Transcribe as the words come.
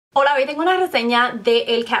Hola, hoy tengo una reseña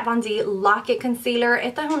del Kat Von D Lock It Concealer.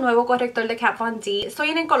 Este es un nuevo corrector de Kat Von D.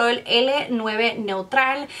 Soy en el color L9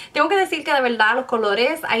 neutral. Tengo que decir que de verdad los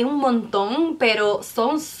colores hay un montón, pero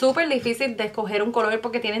son súper difíciles de escoger un color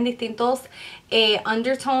porque tienen distintos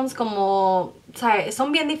undertones, como, ¿sabes?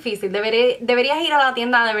 Son bien difíciles. Deberías ir a la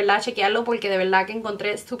tienda de verdad a chequearlo porque de verdad que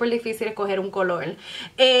encontré súper difícil escoger un color.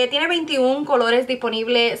 Tiene 21 colores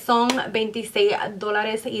disponibles, son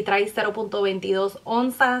 $26 y trae 0.22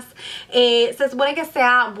 onzas. Se supone que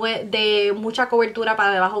sea de mucha cobertura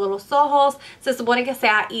para debajo de los ojos, se supone que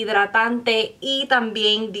sea hidratante y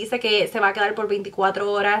también dice que se va a quedar por 24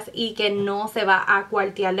 horas y que no se va a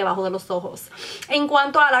cuartear debajo de los ojos. En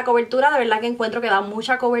cuanto a la cobertura, de verdad que encuentro que da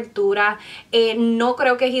mucha cobertura. No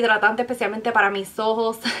creo que es hidratante, especialmente para mis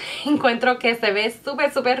ojos. Encuentro que se ve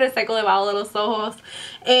súper reseco debajo de los ojos.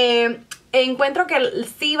 Encuentro que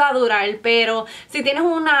sí va a durar, pero si tienes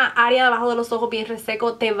una área debajo de los ojos bien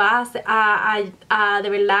reseco, te vas a de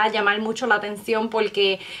verdad llamar mucho la atención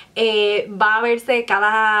porque va a verse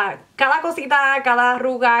cada cosita, cada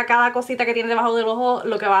arruga, cada cosita que tiene debajo del ojo,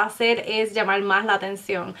 lo que va a hacer es llamar más la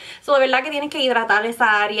atención. So, de verdad que tienes que hidratar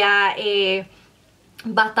esa área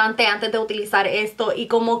bastante antes de utilizar esto, y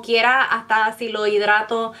como quiera, hasta si lo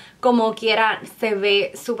hidrato como quiera, se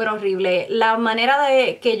ve súper horrible. La manera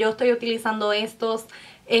de que yo estoy utilizando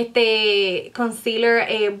este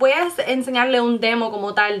concealer, voy a enseñarle un demo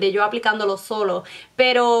como tal de yo aplicándolo solo,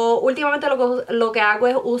 pero últimamente lo que hago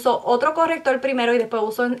es uso otro corrector primero y después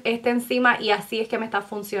uso este encima, y así es que me está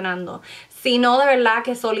funcionando. Si no, de verdad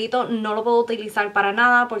que solito no lo puedo utilizar para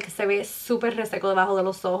nada porque se ve súper reseco debajo de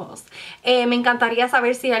los ojos. Me encantaría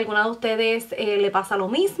saber si a alguna de ustedes le pasa lo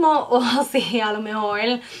mismo, o si a lo mejor,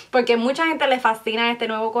 porque mucha gente le fascina este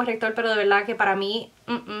nuevo corrector, pero de verdad que para mí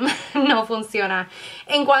no funciona.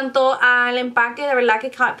 En cuanto al empaque, de verdad que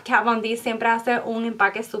Kat Von D siempre hace un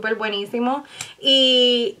empaque súper buenísimo,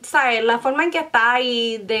 y ¿sabes? La forma en que está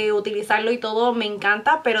y de utilizarlo y todo me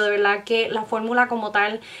encanta, pero de verdad que la fórmula como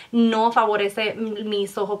tal no favorece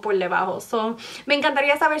mis ojos por debajo. So, me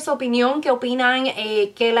encantaría saber su opinión, qué opinan,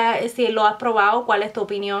 si lo has probado, cuál es tu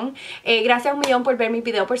opinión. Gracias un millón por ver mi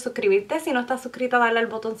video, por suscribirte. Si no estás suscrita, dale al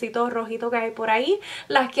botoncito rojito que hay por ahí.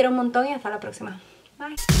 Las quiero un montón y hasta la próxima.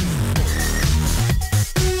 Bye.